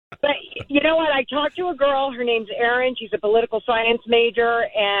You know what? I talked to a girl. Her name's Erin. She's a political science major,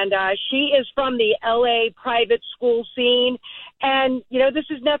 and she is from the L.A. private school scene. And, this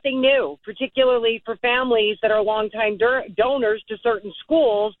is nothing new, particularly for families that are longtime donors to certain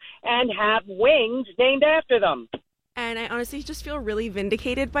schools and have wings named after them. And I honestly just feel really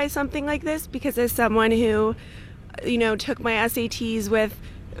vindicated by something like this because as someone who, took my SATs with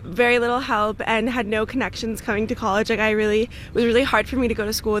very little help and had no connections coming to college. It was really hard for me to go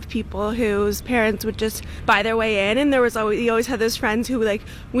to school with people whose parents would just buy their way in. And you always had those friends who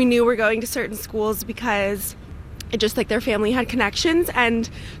we knew were going to certain schools because it just their family had connections, and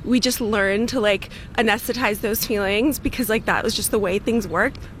we just learned to anesthetize those feelings because that was just the way things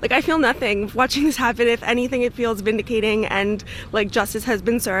worked. I feel nothing watching this happen. If anything, it feels vindicating and justice has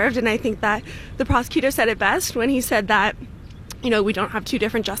been served. And I think that the prosecutor said it best when he said that we don't have two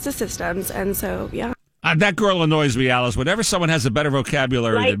different justice systems. And so, yeah. That girl annoys me, Alice. Whenever someone has a better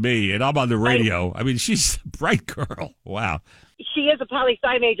vocabulary than me, and I'm on the radio, I mean, she's a bright girl. Wow. She is a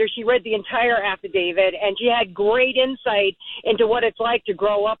poli-sci major. She read the entire affidavit, and she had great insight into what it's like to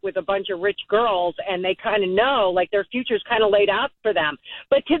grow up with a bunch of rich girls, and they kind of know, their future's kind of laid out for them.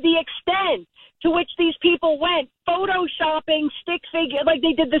 But to the extent to which these people went photoshopping stick figures,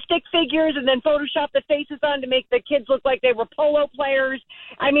 they did the stick figures and then photoshopped the faces on to make the kids look like they were polo players.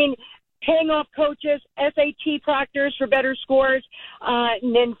 I mean, paying off coaches, SAT proctors for better scores.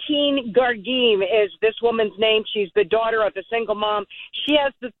 Nantine Gargim is this woman's name. She's the daughter of a single mom. She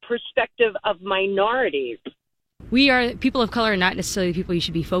has the perspective of minorities. People of color are not necessarily the people you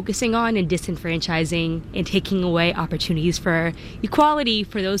should be focusing on and disenfranchising and taking away opportunities for equality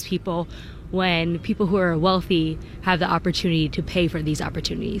for those people when people who are wealthy have the opportunity to pay for these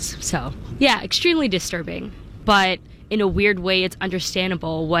opportunities. So, yeah, extremely disturbing. But in a weird way, it's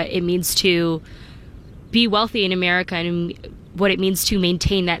understandable what it means to be wealthy in America and what it means to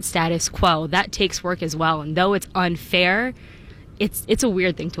maintain that status quo. That takes work as well. And though it's unfair, it's a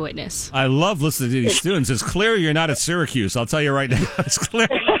weird thing to witness. I love listening to these students. It's clear you're not at Syracuse. I'll tell you right now. It's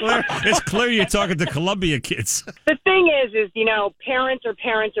clear you're talking to Columbia kids. The thing is, parents are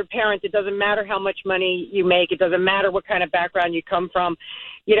parents are parents. It doesn't matter how much money you make. It doesn't matter what kind of background you come from.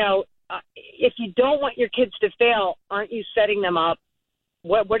 If you don't want your kids to fail, aren't you setting them up?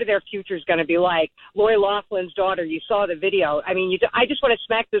 What are their futures going to be like? Lori Loughlin's daughter, you saw the video. I mean, I just want to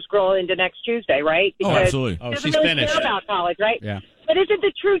smack this girl into next Tuesday, right? Because absolutely. She doesn't really finished. care about college, right? Yeah. But isn't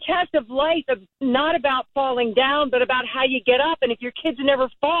the true test of life not about falling down, but about how you get up? And if your kids never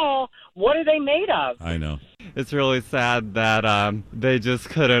fall, what are they made of? I know. It's really sad that they just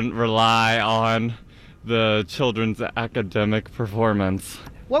couldn't rely on the children's academic performance.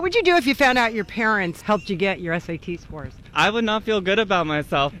 What would you do if you found out your parents helped you get your SAT scores? I would not feel good about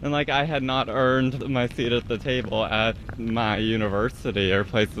myself and I had not earned my seat at the table at my university or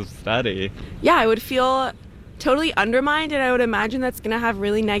place of study. Yeah, I would feel totally undermined, and I would imagine that's going to have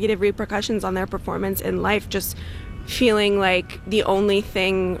really negative repercussions on their performance in life, just feeling like the only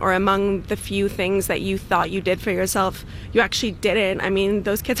thing or among the few things that you thought you did for yourself, you actually didn't. I mean,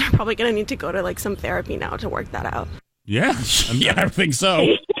 those kids are probably going to need to go to some therapy now to work that out. Yeah, I think so.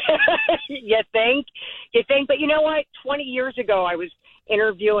 You think? But you know what? 20 years ago, I was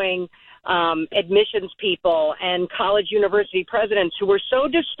interviewing admissions people and college university presidents who were so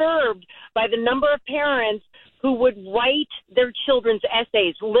disturbed by the number of parents who would write their children's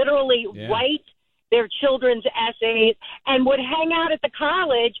essays, literally write their children's essays, and would hang out at the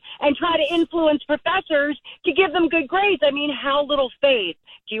college and try to influence professors to give them good grades. I mean, how little faith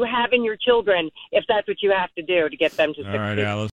do you have in your children if that's what you have to do to get them to succeed? All right, Alice.